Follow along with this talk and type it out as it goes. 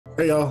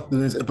Hey y'all,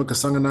 this is Impa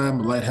Kasanganay.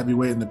 I'm a light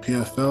heavyweight in the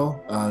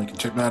PFL. You can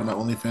check me out on my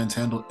OnlyFans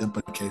handle,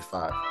 Impa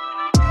K5.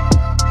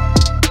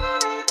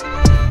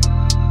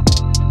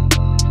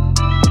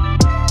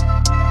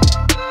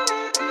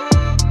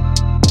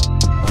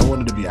 I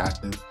wanted to be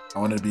active. I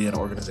wanted to be in an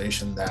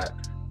organization that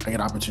I get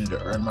an opportunity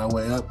to earn my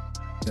way up.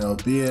 You know,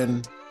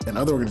 being in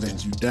other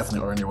organizations, you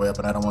definitely earn your way up,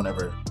 and I don't want to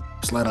ever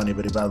slight on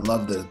anybody, but I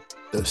love the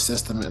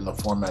system and the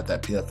format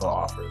that PFL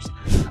offers.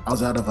 I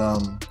was out of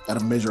a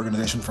major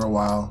organization for a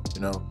while,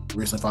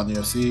 recently fought in the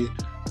UFC.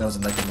 I was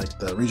in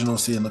the regional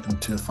scene looking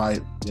to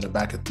fight,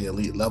 back at the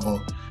elite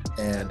level,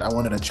 and I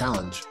wanted a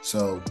challenge.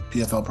 So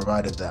PFL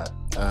provided that.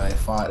 I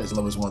fought as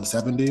low as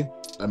 170.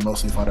 I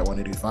mostly fought at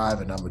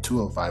 185, and I'm a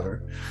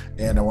 205er.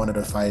 And I wanted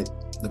to fight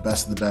the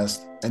best of the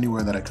best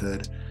anywhere that I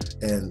could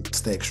and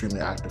stay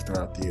extremely active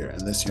throughout the year.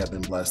 And this year I've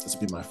been blessed. This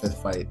will be my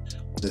 5th fight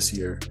this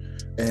year.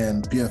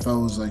 And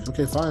PFL was like,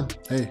 okay, fine.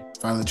 Hey,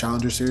 finally the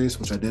Challenger Series,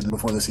 which I did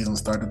before the season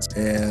started.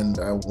 And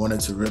I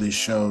wanted to really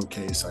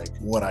showcase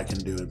what I can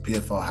do. And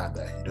PFL had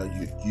that.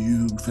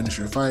 You finish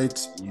your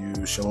fights,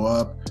 you show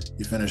up,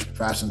 you finish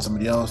faster than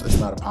somebody else. It's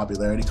not a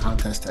popularity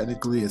contest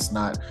technically. It's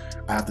not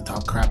I have to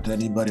talk crap to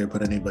anybody or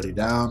put anybody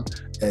down.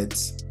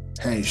 It's,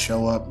 hey,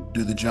 show up,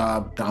 do the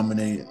job,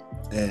 dominate,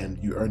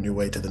 and you earn your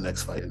way to the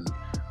next fight. And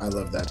I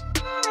love that.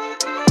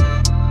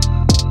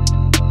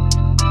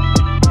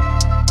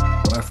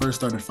 When I first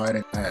started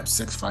fighting, I had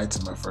 6 fights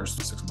in my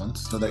first 6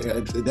 months. So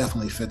it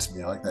definitely fits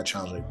me. I like that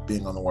challenge, like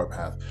being on the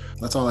warpath.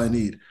 That's all I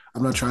need.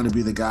 I'm not trying to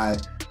be the guy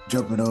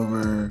jumping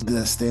over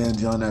the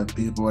stands, yelling at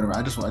people, whatever.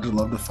 I just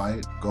love to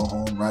fight, go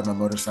home, ride my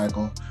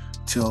motorcycle,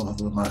 chill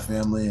with my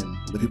family and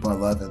the people I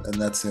love, and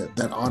that's it.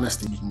 That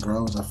honesty, you can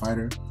grow as a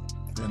fighter.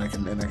 And I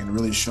can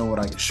really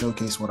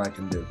showcase what I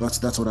can do.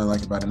 That's what I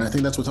like about it. And I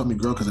think that's what helped me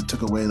grow, because it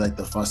took away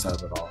the fuss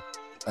out of it all.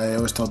 I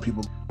always tell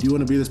people, do you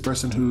want to be this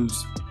person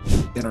who's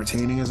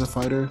entertaining as a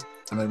fighter?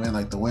 I'm like,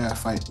 man, the way I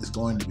fight is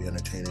going to be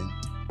entertaining.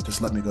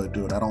 Just let me go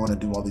do it. I don't want to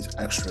do all these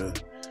extra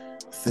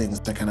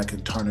things that kind of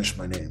can tarnish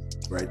my name,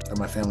 right? Or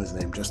my family's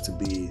name, just to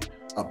be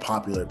a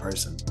popular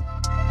person.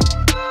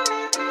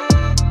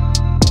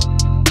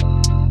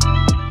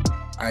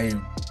 I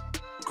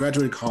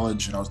graduated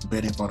college and I was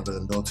debating if I want to go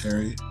to the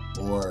military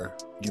or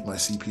get my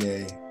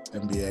CPA,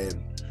 MBA,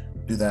 and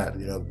do that,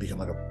 become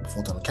a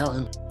full-time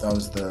accountant. That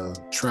was the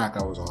track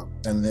I was on.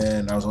 And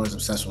then I was always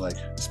obsessed with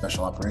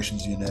special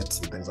operations units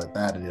and things like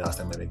that. And I was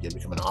thinking maybe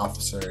become an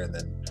officer, and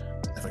then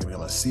if I could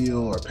become a SEAL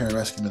or a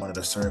pararescue, I wanted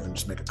to serve and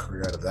just make a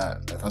career out of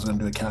that. If I was going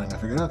to do accounting, I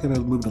figured, okay,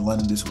 maybe move to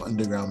London, do some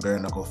underground bare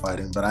knuckle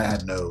fighting, but I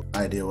had no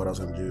idea what I was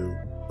going to do,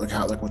 what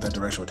that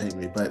direction would take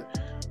me. But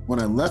when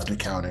I left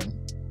accounting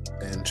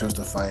and chose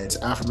to fight, it's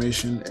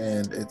affirmation,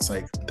 and it's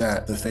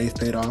that the faith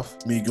paid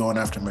off. Me going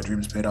after my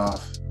dreams paid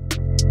off.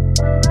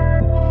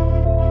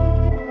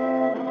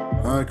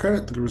 I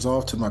credit the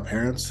resolve to my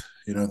parents.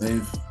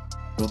 They've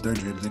built their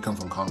dreams. They come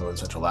from Congo in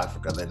Central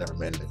Africa. They never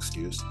made an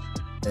excuse.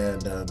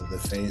 And the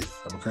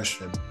faith, I'm a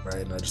Christian,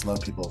 right? And I just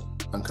love people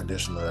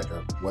unconditionally,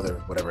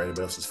 whatever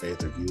anybody else's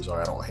faith or views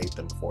are. I don't hate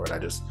them for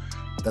it.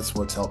 That's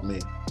what's helped me.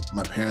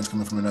 My parents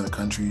coming from another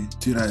country to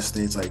the United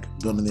States,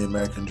 building the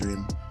American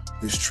dream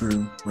is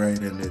true, right?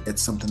 And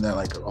it's something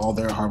that all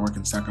their hard work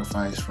and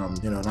sacrifice from,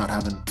 not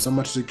having so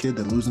much as a kid,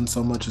 then losing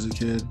so much as a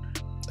kid,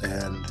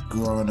 and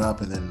growing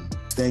up, and then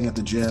staying at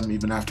the gym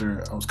even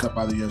after I was cut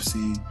by the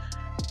UFC,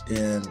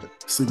 and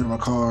sleeping in my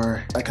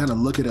car. I kind of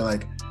look at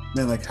it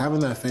man, having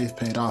that faith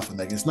paid off, and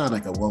it's not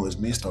a woe is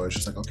me story.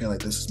 It's just okay,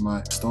 this is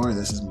my story,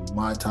 this is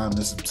my time,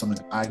 this is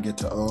something I get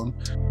to own.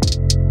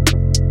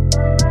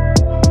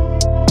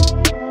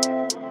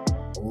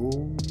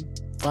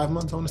 5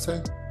 months, I want to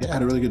say. Yeah, I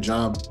had a really good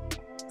job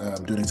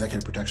doing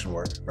executive protection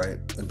work, right,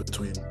 in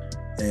between,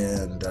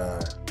 and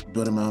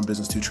building my own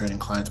business too, training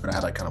clients, but I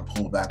had kind of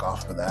pulled back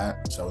off of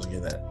that. So I was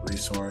getting that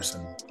resource,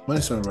 and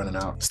money started running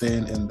out,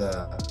 staying in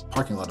the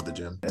parking lot of the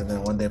gym. And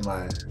then one day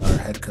our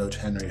head coach,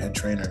 Henry, head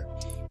trainer,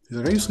 he's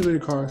like, are you sleeping in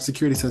your car?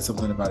 Security said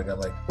something about it.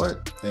 I'm like,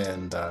 what?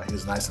 And he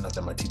was nice enough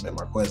that my teammate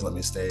Marquez let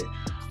me stay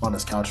on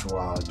his couch for a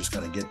while and just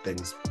kind of get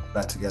things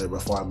back together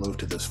before I moved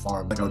to this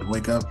farm. I would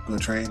wake up, go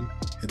train,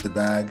 hit the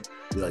bag,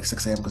 be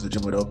 6 a.m. because the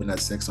gym would open at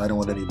 6. So I didn't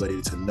want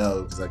anybody to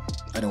know, because I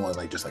didn't want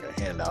just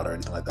a handout or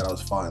anything like that. I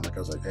was fine. I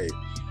was like, hey,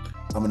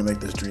 I'm gonna make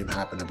this dream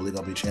happen. I believe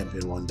I'll be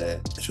champion one day.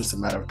 It's just a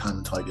matter of time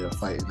until I get a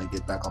fight and then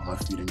get back on my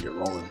feet and get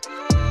rolling.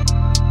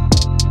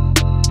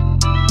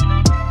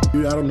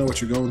 Dude, I don't know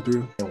what you're going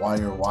through and why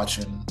you're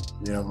watching,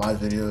 my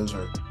videos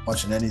or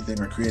watching anything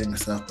or creating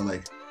stuff,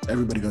 but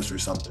everybody goes through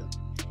something.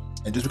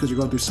 And just because you're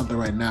going through something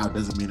right now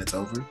doesn't mean it's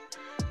over.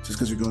 Just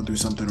because you're going through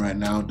something right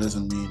now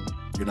doesn't mean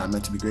you're not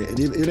meant to be great. And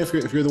even if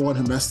you're the one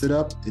who messed it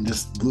up and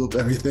just blew up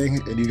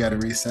everything and you got to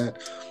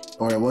reset,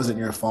 or it wasn't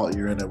your fault,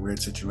 you're in a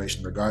weird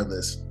situation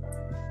regardless,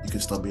 you can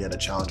still be in a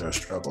challenge or a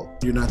struggle.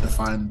 You're not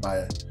defined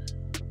by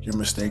your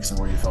mistakes and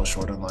where you fell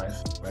short in life,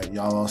 right?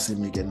 Y'all all see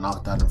me get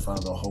knocked out in front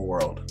of the whole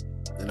world.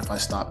 And if I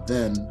stopped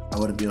then, I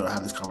wouldn't be able to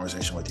have this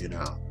conversation with you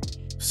now.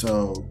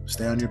 So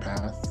stay on your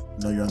path.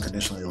 Know you're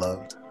unconditionally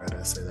loved. Right?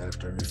 I say that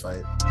after every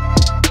fight.